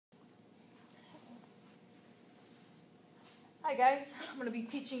Hi guys, I'm going to be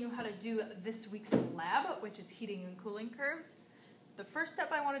teaching you how to do this week's lab, which is heating and cooling curves. The first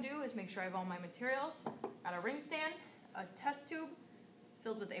step I want to do is make sure I have all my materials. Got a ring stand, a test tube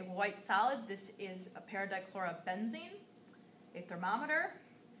filled with a white solid. This is a paradichlorobenzene, a thermometer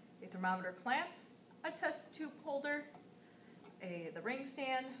clamp, a test tube holder, the ring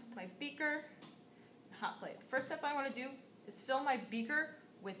stand, my beaker, hot plate. The first step I want to do is fill my beaker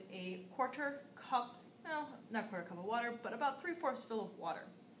with a quarter cup, well, not quarter cup of water, but about 3/4 fill of water.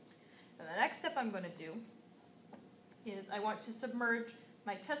 And the next step I'm going to do is I want to submerge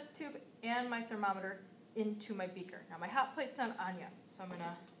my test tube and my thermometer into my beaker. Now my hot plate's not on yet, so I'm going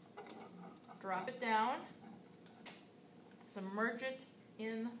to drop it down, submerge it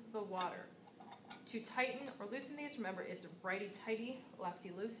in the water. To tighten or loosen these, remember it's righty-tighty,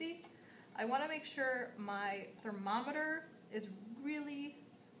 lefty-loosey. I want to make sure my thermometer is really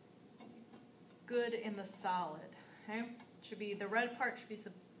good in the solid. Okay, should be the red part should be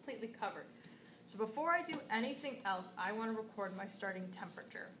completely covered. So before I do anything else, I want to record my starting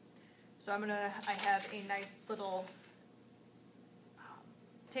temperature. So I have a nice little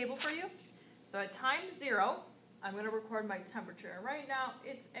table for you. So at time 0, I'm going to record my temperature. And right now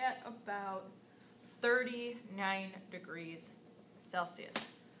it's at about 39 degrees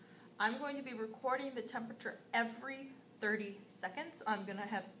Celsius. I'm going to be recording the temperature every 30 seconds. I'm going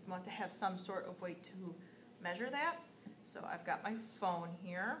to want to have some sort of way to measure that. So I've got my phone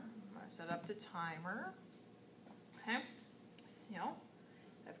here. I'm going to set up the timer. Okay, so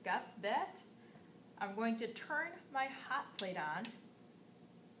I've got that. I'm going to turn my hot plate on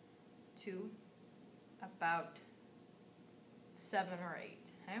to about 7 or 8.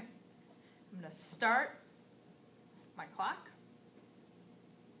 Okay, I'm going to start my clock.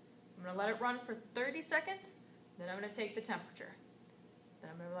 I'm going to let it run for 30 seconds. Then I'm going to take the temperature.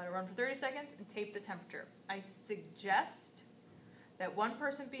 Then I'm going to let it run for 30 seconds and tape the temperature. I suggest that one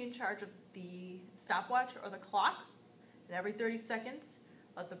person be in charge of the stopwatch or the clock, and every 30 seconds,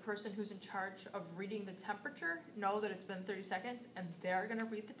 let the person who's in charge of reading the temperature know that it's been 30 seconds, and they're going to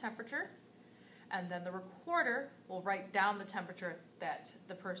read the temperature. And then the recorder will write down the temperature that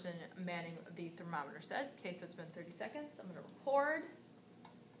the person manning the thermometer said. Okay, so it's been 30 seconds. I'm going to record.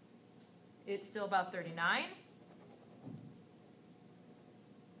 It's still about 39.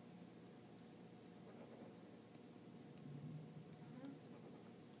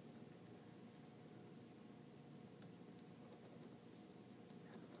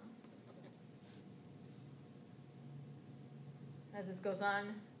 As this goes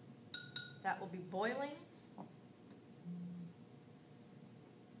on, that will be boiling.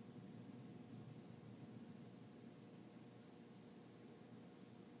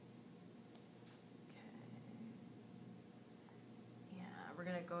 We're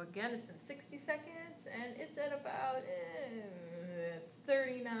going to go again. It's been 60 seconds, and it's at about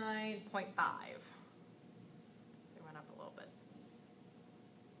 39.5. It went up a little bit.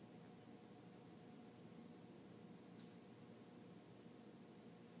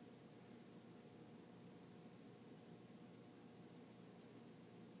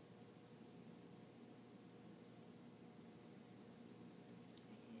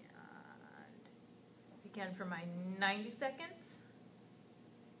 And again for my 90 seconds.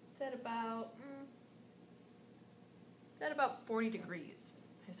 At about 40 degrees.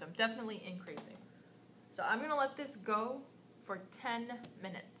 Okay, so I'm definitely increasing. So I'm going to let this go for 10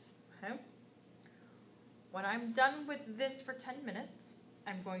 minutes. Okay? When I'm done with this for 10 minutes,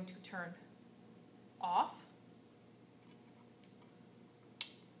 I'm going to turn off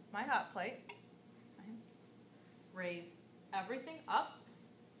my hot plate. Okay? Raise everything up.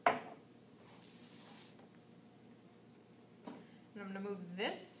 And I'm going to move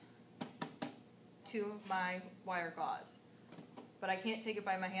this to my wire gauze. But I can't take it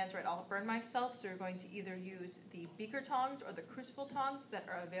by my hands, right? I'll burn myself, so you're going to either use the beaker tongs or the crucible tongs that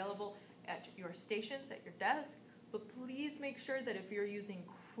are available at your stations, at your desk. But please make sure that if you're using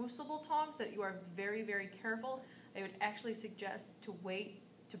crucible tongs that you are very, very careful. I would actually suggest to wait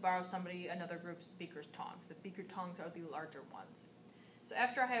to borrow another group's beaker tongs. The beaker tongs are the larger ones. So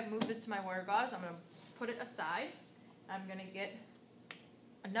after I have moved this to my wire gauze, I'm going to put it aside. I'm going to get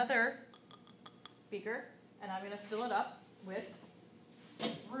another beaker, and I'm going to fill it up with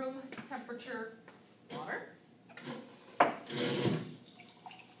room temperature water.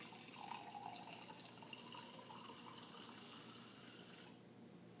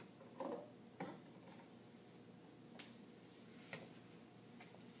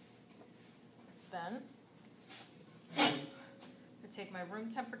 Then I take my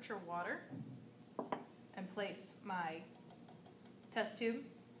room temperature water and place my test tube,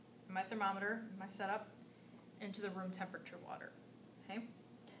 my thermometer, my setup, into the room temperature water, okay?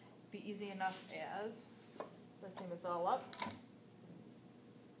 Be easy enough as lifting this all up.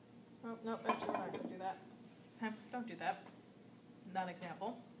 Oh, nope, actually we're not gonna do that. Okay, don't do that. Not an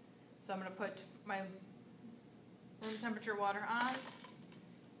example. So I'm gonna put my room temperature water on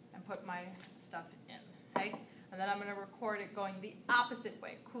and put my stuff in, okay? And then I'm gonna record it going the opposite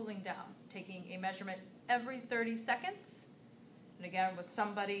way, cooling down, taking a measurement every 30 seconds. And again, with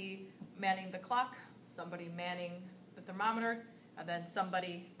somebody manning the clock, somebody manning the thermometer, and then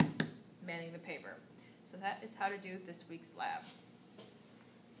somebody manning the paper. So that is how to do this week's lab.